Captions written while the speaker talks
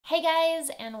Hey guys,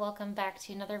 and welcome back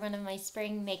to another one of my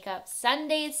Spring Makeup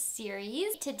Sundays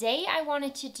series. Today I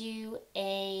wanted to do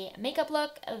a makeup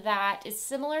look that is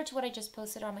similar to what I just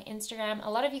posted on my Instagram. A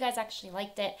lot of you guys actually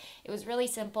liked it. It was really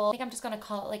simple. I think I'm just going to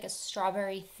call it like a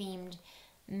strawberry themed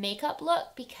makeup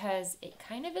look because it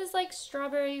kind of is like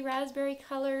strawberry raspberry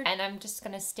colored, and I'm just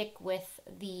going to stick with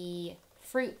the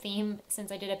fruit theme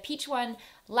since I did a peach one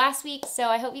last week. So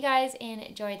I hope you guys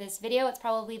enjoy this video. It's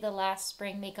probably the last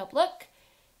spring makeup look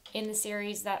in the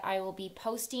series that I will be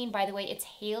posting. By the way, it's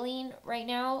hailing right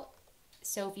now,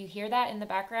 so if you hear that in the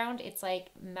background, it's like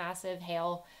massive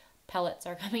hail pellets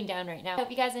are coming down right now. I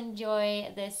hope you guys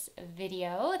enjoy this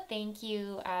video. Thank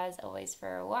you as always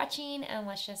for watching, and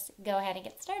let's just go ahead and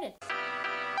get started.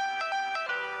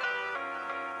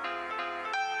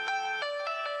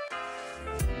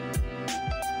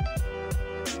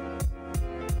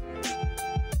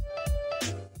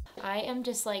 I am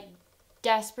just like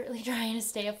desperately trying to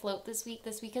stay afloat this week.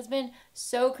 This week has been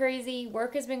so crazy.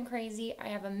 Work has been crazy. I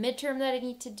have a midterm that I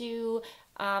need to do.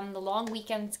 The long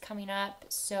weekend's coming up,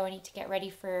 so I need to get ready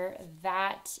for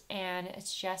that, and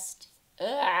it's just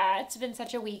it's been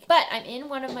such a week. But I'm in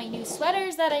one of my new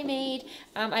sweaters that I made.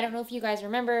 I don't know if you guys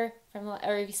remember from,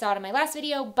 or if you saw it in my last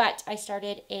video, but I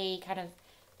started a kind of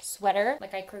sweater,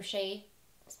 like I crochet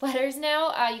sweaters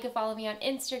now. You can follow me on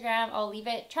Instagram. I'll leave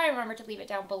it, try and remember to leave it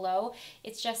down below.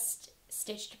 It's just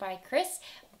stitched by Chris,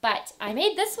 but I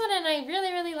made this one and I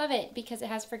really love it because it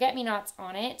has forget-me-nots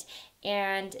on it,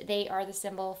 and they are the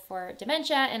symbol for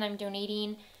dementia, and I'm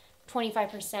donating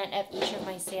 25% of each of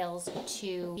my sales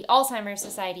to the Alzheimer's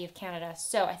Society of Canada.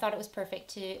 So I thought it was perfect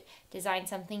to design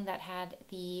something that had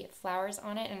the flowers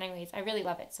on it, and anyways, I really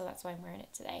love it, so that's why I'm wearing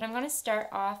it today. I'm going to start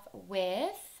off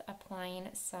with applying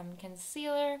some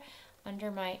concealer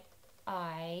under my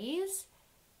eyes.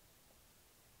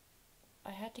 I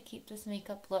had to keep this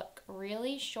makeup look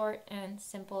really short and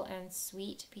simple and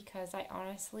sweet because I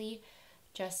honestly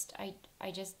just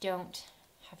don't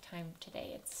have time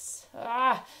today. It's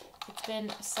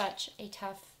been such a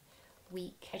tough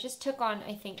week. I just took on,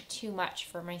 I think, too much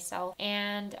for myself,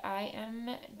 and I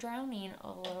am drowning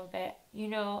a little bit. You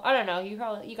know, I don't know,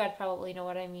 you guys probably know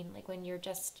what I mean, like when you've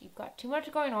got too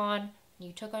much going on,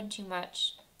 you took on too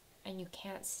much and you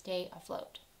can't stay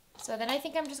afloat. So then I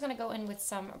think I'm just going to go in with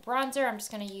some bronzer. I'm just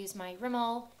going to use my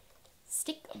Rimmel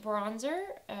stick bronzer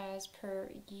as per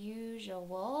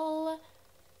usual.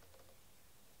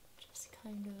 Just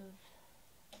kind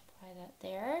of apply that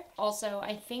there. Also,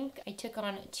 I think I took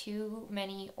on too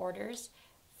many orders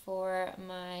for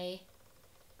my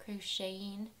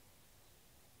crocheting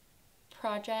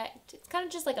project. It's kind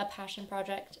of just like a passion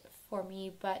project for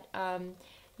me, but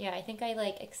yeah, I think I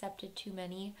like accepted too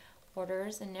many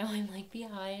orders and now I'm like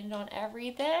behind on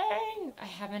everything. I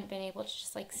haven't been able to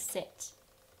just like sit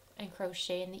and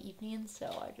crochet in the evening, so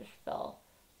I just fell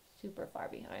super far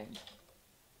behind.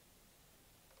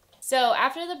 So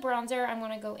after the bronzer, I'm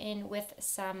going to go in with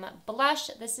some blush.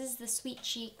 This is the Sweet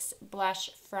Cheeks blush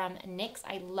from NYX.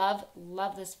 I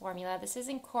love this formula. This is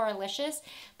in Coralicious,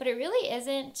 but it really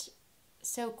isn't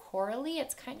so corally.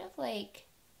 It's kind of like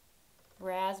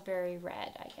raspberry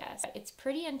red, I guess. It's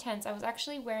pretty intense. I was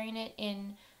actually wearing it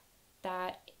in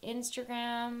that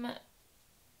Instagram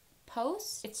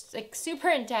post. It's like super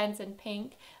intense and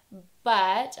pink,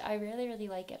 but I really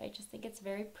like it. I just think it's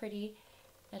very pretty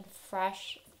and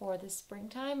fresh for the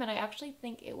springtime, and I actually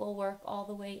think it will work all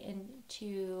the way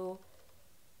into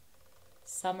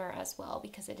summer as well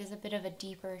because it is a bit of a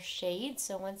deeper shade.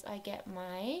 So once I get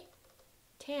my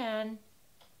tan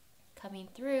coming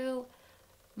through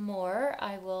more,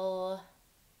 I will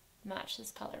match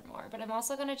this color more. But I'm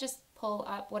also going to just pull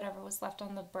up whatever was left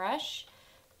on the brush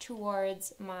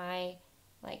towards my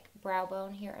like brow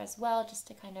bone here as well, just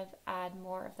to kind of add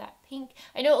more of that pink.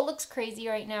 I know it looks crazy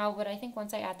right now, but I think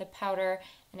once I add the powder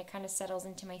and it kind of settles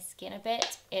into my skin a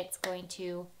bit, it's going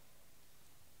to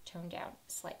tone down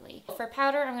slightly. For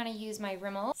powder, I'm going to use my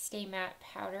Rimmel Stay Matte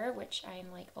powder, which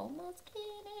I'm like almost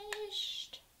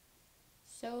finished.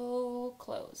 So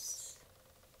close.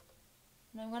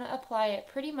 And I'm going to apply it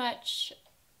pretty much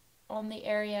on the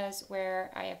areas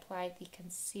where I applied the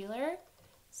concealer.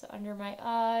 So under my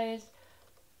eyes,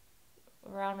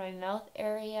 around my mouth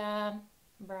area,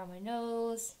 around my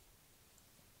nose,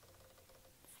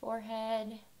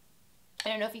 forehead. I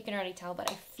don't know if you can already tell, but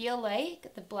I feel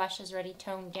like the blush is already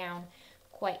toned down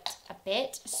quite a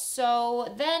bit.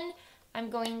 So then I'm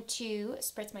going to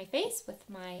spritz my face with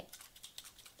my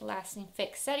Lasting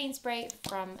Fix setting spray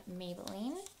from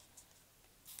Maybelline.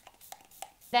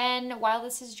 Then while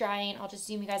this is drying, I'll just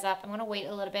zoom you guys up. I'm going to wait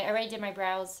a little bit. I already did my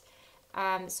brows,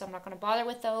 so I'm not going to bother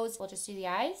with those. We'll just do the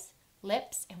eyes.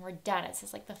 lips, and we're done. It's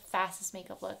just like the fastest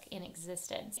makeup look in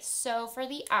existence. So for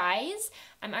the eyes,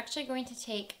 I'm actually going to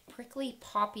take Prickly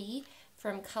Poppy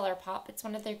from Colourpop. It's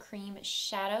one of their cream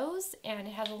shadows, and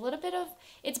it has a little bit of,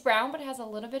 it's brown, but it has a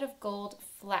little bit of gold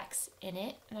flecks in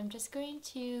it. And I'm just going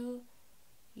to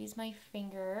use my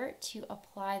finger to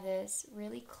apply this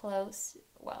really close,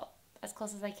 well, as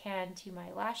close as I can to my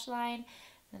lash line.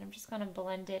 Then I'm just gonna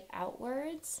blend it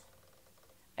outwards.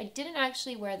 I didn't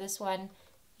actually wear this one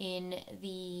in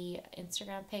the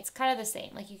Instagram pic. It's kind of the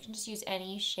same. Like, you can just use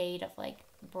any shade of like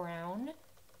brown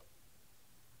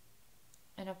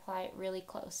and apply it really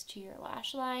close to your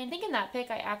lash line. I think in that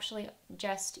pic I actually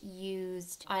just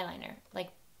used eyeliner,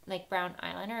 like brown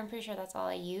eyeliner. I'm pretty sure that's all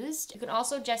I used. You can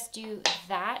also just do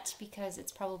that because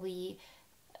it's probably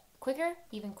quicker,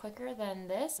 even quicker than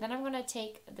this. Then I'm gonna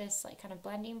take this like kind of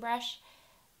blending brush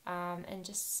and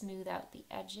just smooth out the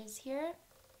edges here.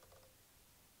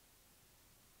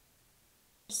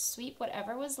 Just sweep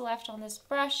whatever was left on this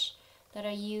brush that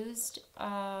I used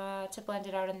to blend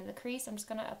it out into the crease. I'm just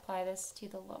gonna apply this to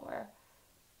the lower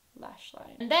lash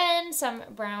line. And then some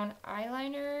brown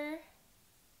eyeliner.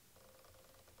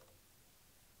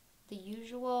 The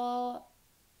usual,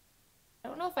 I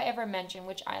don't know if I ever mentioned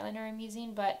which eyeliner I'm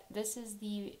using, but this is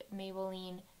the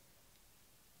Maybelline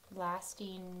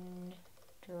Lasting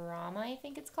Drama, I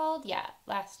think it's called. Yeah,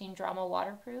 Lasting Drama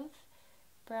Waterproof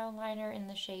brown liner in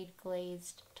the shade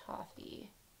Glazed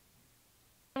Toffee.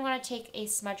 I'm going to take a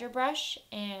smudger brush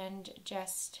and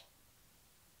just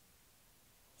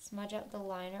smudge out the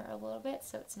liner a little bit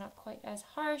so it's not quite as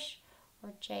harsh or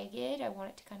jagged. I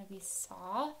want it to kind of be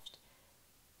soft.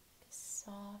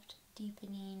 Soft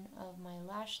deepening of my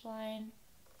lash line.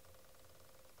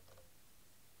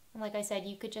 And like I said,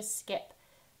 you could just skip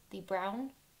the brown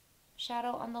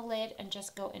shadow on the lid and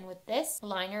just go in with this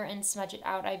liner and smudge it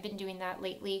out. I've been doing that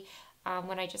lately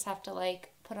when I just have to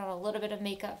like put on a little bit of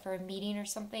makeup for a meeting or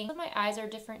something. My eyes are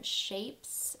different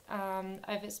shapes.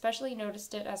 I've especially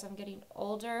noticed it as I'm getting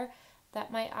older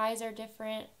that my eyes are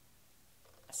different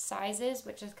sizes,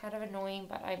 which is kind of annoying,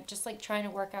 but I'm just like trying to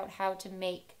work out how to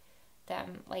make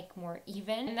them like more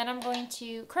even. And then I'm going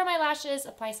to curl my lashes,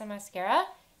 apply some mascara,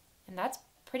 and that's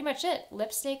pretty much it.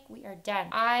 Lipstick, we are done.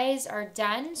 Eyes are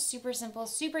done. Super simple,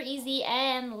 super easy.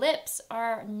 And lips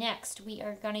are next. We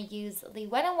are gonna use the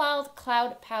Wet n Wild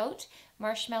Cloud Pout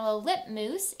Marshmallow Lip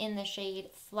Mousse in the shade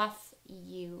Fluff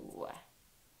You.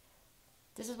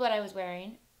 This is what I was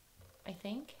wearing, I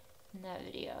think, in that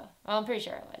video. Well, I'm pretty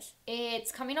sure it was.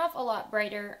 It's coming off a lot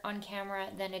brighter on camera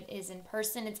than it is in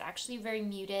person. It's actually very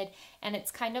muted, and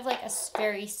it's kind of like a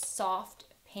very soft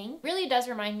pink. Really does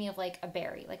remind me of like a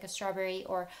berry, like a strawberry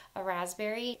or a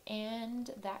raspberry, and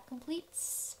that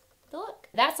completes the look.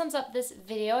 That sums up this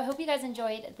video. I hope you guys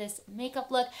enjoyed this makeup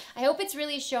look. I hope it's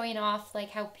really showing off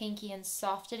like how pinky and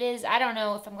soft it is. I don't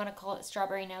know if I'm gonna call it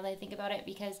strawberry now that I think about it,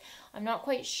 because I'm not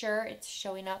quite sure it's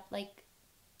showing up like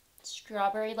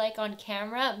strawberry like on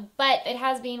camera, but it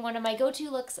has been one of my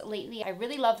go-to looks lately. I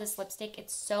really love this lipstick.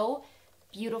 It's so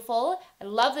beautiful. I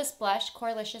love this blush.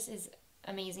 Coralicious is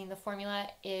amazing. The formula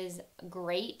is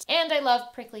great, and I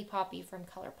love Prickly Poppy from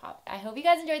Colourpop. I hope you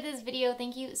guys enjoyed this video.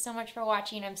 Thank you so much for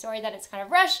watching. I'm sorry that it's kind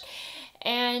of rushed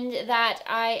and that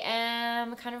I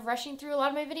am kind of rushing through a lot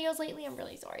of my videos lately. I'm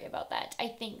really sorry about that. I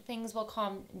think things will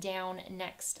calm down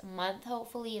next month.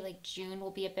 Hopefully, like June will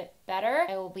be a bit better.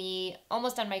 I will be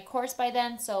almost done my course by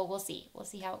then, so we'll see. We'll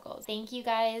see how it goes. Thank you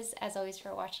guys, as always,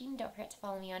 for watching. Don't forget to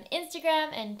follow me on Instagram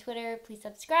and Twitter. Please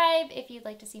subscribe if you'd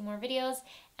like to see more videos,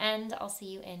 and I'll see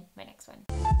you in my next one.